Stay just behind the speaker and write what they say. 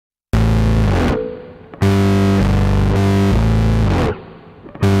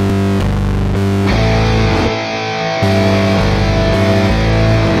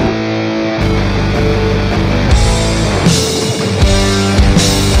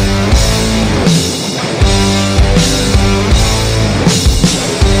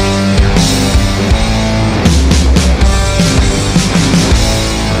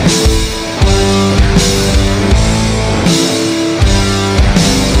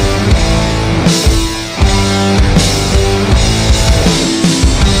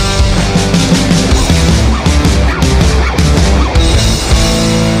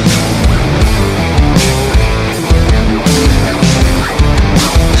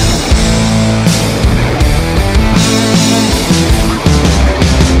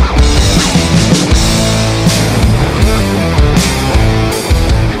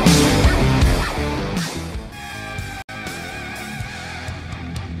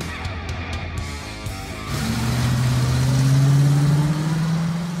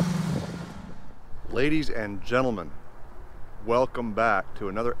Ladies and gentlemen, welcome back to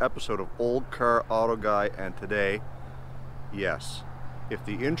another episode of Old Car Auto Guy. And today, yes, if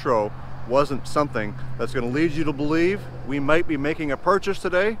the intro wasn't something that's going to lead you to believe we might be making a purchase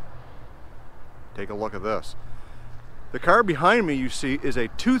today, take a look at this. The car behind me, you see, is a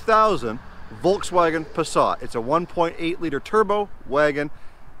 2000 Volkswagen Passat. It's a 1.8 liter turbo wagon,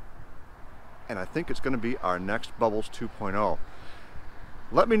 and I think it's going to be our next Bubbles 2.0.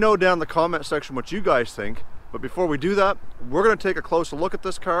 Let me know down in the comment section what you guys think, but before we do that, we're going to take a closer look at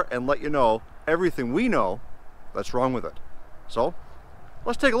this car and let you know everything we know that's wrong with it. So,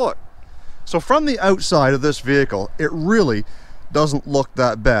 let's take a look. So from the outside of this vehicle, it really doesn't look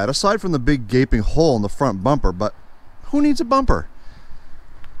that bad, aside from the big gaping hole in the front bumper, but who needs a bumper?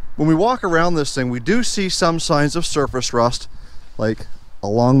 When we walk around this thing, we do see some signs of surface rust, like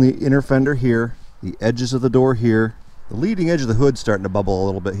along the inner fender here, the edges of the door here, the leading edge of the hood starting to bubble a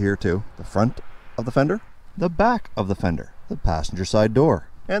little bit here too, the front of the fender, the back of the fender, the passenger side door,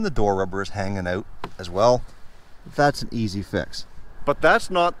 and the door rubber is hanging out as well. That's an easy fix. But that's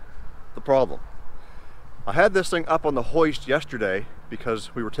not the problem. I had this thing up on the hoist yesterday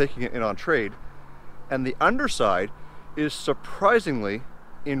because we were taking it in on trade, and the underside is surprisingly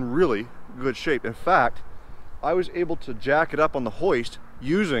in really good shape. In fact, I was able to jack it up on the hoist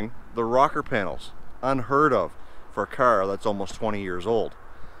using the rocker panels. Unheard of for a car that's almost 20 years old.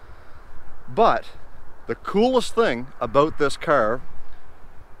 But the coolest thing about this car,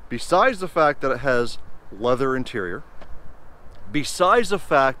 besides the fact that it has leather interior, besides the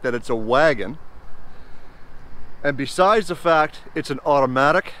fact that it's a wagon, and besides the fact it's an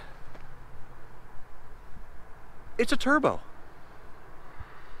automatic, it's a turbo.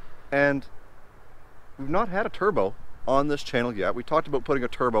 And we've not had a turbo on this channel yet. We talked about putting a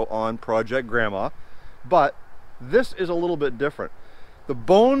turbo on Project Grandma, but this is a little bit different. The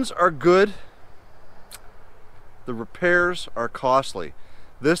bones are good, the repairs are costly.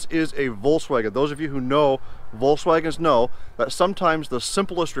 This is a Volkswagen. Those of you who know Volkswagens know that sometimes the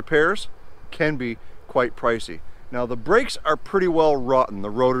simplest repairs can be quite pricey. Now the brakes are pretty well rotten,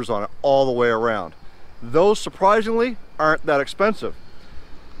 the rotors on it all the way around. Those surprisingly aren't that expensive.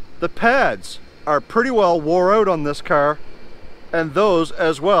 The pads are pretty well wore out on this car, and those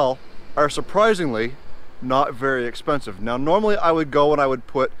as well are surprisingly not very expensive. Now normally I would go and I would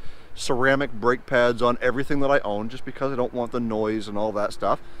put ceramic brake pads on everything that I own just because I don't want the noise and all that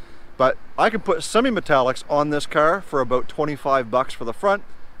stuff. But I can put semi-metallics on this car for about 25 bucks for the front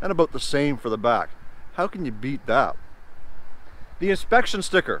and about the same for the back. How can you beat that? The inspection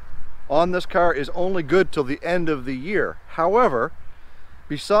sticker on this car is only good till the end of the year. However,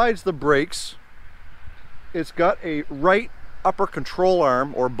 besides the brakes, it's got a right upper control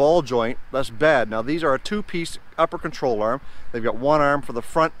arm or ball joint that's bad. Now these are a two-piece upper control arm. They've got one arm for the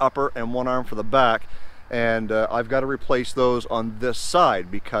front upper and one arm for the back, and I've got to replace those on this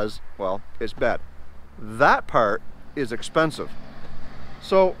side because, well, it's bad. That part is expensive.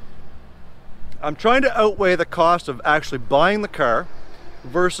 So I'm trying to outweigh the cost of actually buying the car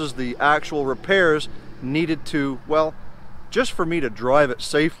versus the actual repairs needed to, well, just for me to drive it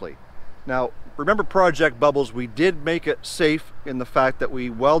safely. Now, remember Project Bubbles, we did make it safe in the fact that we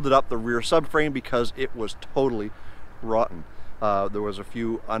welded up the rear subframe because it was totally rotten. There was a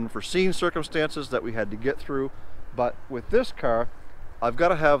few unforeseen circumstances that we had to get through, but with this car, I've got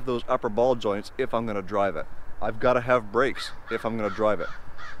to have those upper ball joints if I'm going to drive it. I've got to have brakes if I'm going to drive it.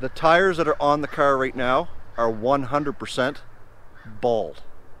 The tires that are on the car right now are 100% bald,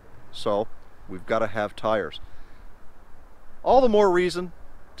 so we've got to have tires. All the more reason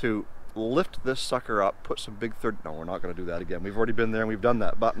to lift this sucker up, put some big no, we're not going to do that again. We've already been there and we've done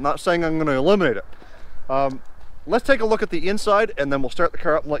that, but I'm not saying I'm going to eliminate it. Let's take a look at the inside and then we'll start the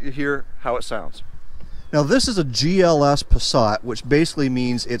car up and let you hear how it sounds. Now this is a GLS Passat, which basically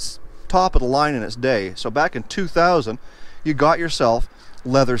means it's top of the line in its day. So back in 2000, you got yourself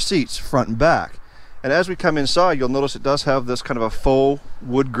leather seats front and back. And as we come inside, you'll notice it does have this kind of a faux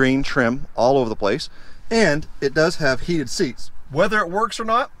wood grain trim all over the place. And it does have heated seats. Whether it works or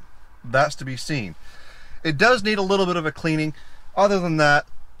not, that's to be seen. It does need a little bit of a cleaning. Other than that,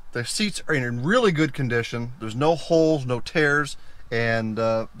 the seats are in really good condition. There's no holes, no tears, and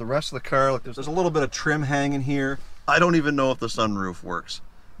the rest of the car, like, there's a little bit of trim hanging here. I don't even know if the sunroof works.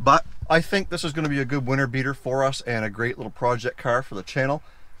 But I think this is going to be a good winter beater for us and a great little project car for the channel.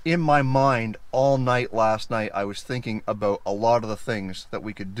 In my mind, all night last night, I was thinking about a lot of the things that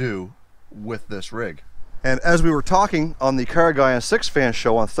we could do with this rig. And as we were talking on the CARRGUY and SIXFAN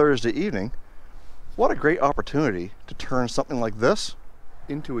show on Thursday evening, what a great opportunity to turn something like this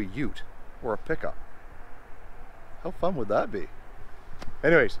into a ute or a pickup. How fun would that be?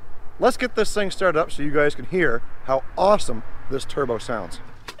 Anyways, let's get this thing started up so you guys can hear how awesome this turbo sounds.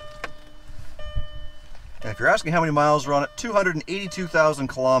 And if you're asking how many miles are on it, 282,000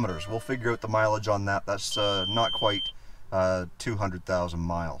 kilometers. We'll figure out the mileage on that. That's not quite 200,000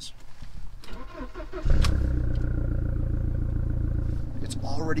 miles. It's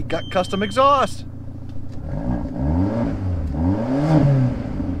already got custom exhaust.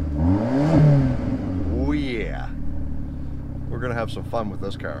 Oh yeah. We're gonna have some fun with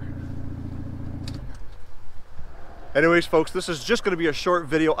this car. Anyways, folks, this is just going to be a short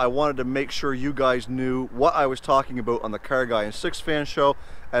video. I wanted to make sure you guys knew what I was talking about on the CARRGUY and SIXFAN show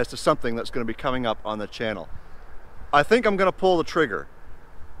as to something that's going to be coming up on the channel. I think I'm going to pull the trigger.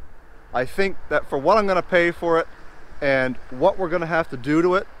 I think that for what I'm going to pay for it and what we're going to have to do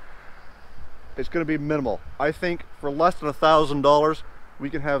to it, it's going to be minimal. I think for less than $1,000, we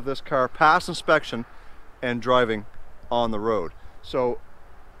can have this car pass inspection and driving on the road. So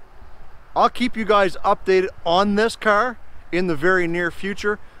I'll keep you guys updated on this car in the very near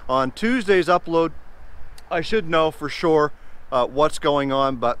future. On Tuesday's upload, I should know for sure what's going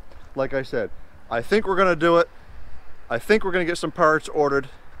on, but like I said, I think we're gonna do it. I think we're gonna get some parts ordered,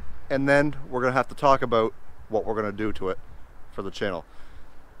 and then we're gonna have to talk about what we're gonna do to it for the channel.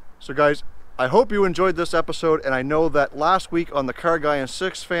 So guys, I hope you enjoyed this episode, and I know that last week on the CARRGUY and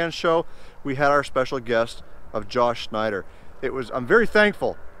SIXFAN show, we had our special guest of Josh Schneider. I'm very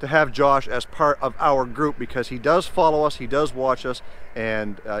thankful to have Josh as part of our group because he does follow us, he does watch us,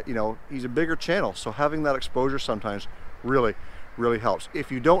 and you know, he's a bigger channel, so having that exposure sometimes really helps.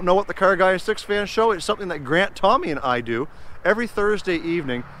 If you don't know what the CARRGUY and SIXFAN show, it's something that Grant, Tommy, and I do every Thursday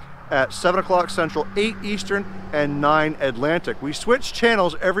evening at 7 o'clock Central, 8 Eastern, and 9 Atlantic. We switch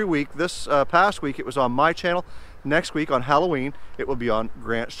channels every week. This past week it was on my channel. Next week on Halloween it will be on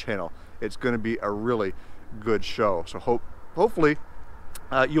Grant's channel. It's going to be a really good show, so hopefully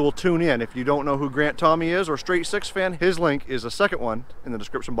you will tune in. If you don't know who Grant Tommy is or Straight SIXFAN, his link is the second one in the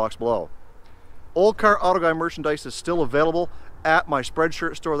description box below. Old Car Auto Guy merchandise is still available at my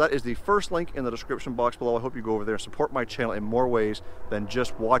Spreadshirt store. That is the first link in the description box below. I hope you go over there and support my channel in more ways than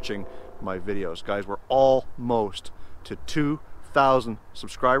just watching my videos. Guys, we're almost to 2,000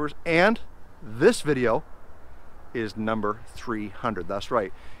 subscribers, and this video is number 300. That's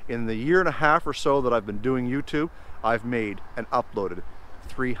right. In the year and a half or so that I've been doing YouTube, I've made and uploaded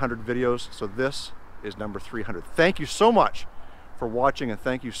 300 videos, so this is number 300. Thank you so much for watching, and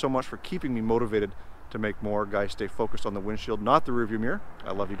thank you so much for keeping me motivated to make more. Guys, stay focused on the windshield, not the rearview mirror.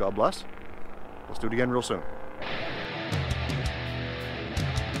 I love you. God bless. Let's do it again real soon.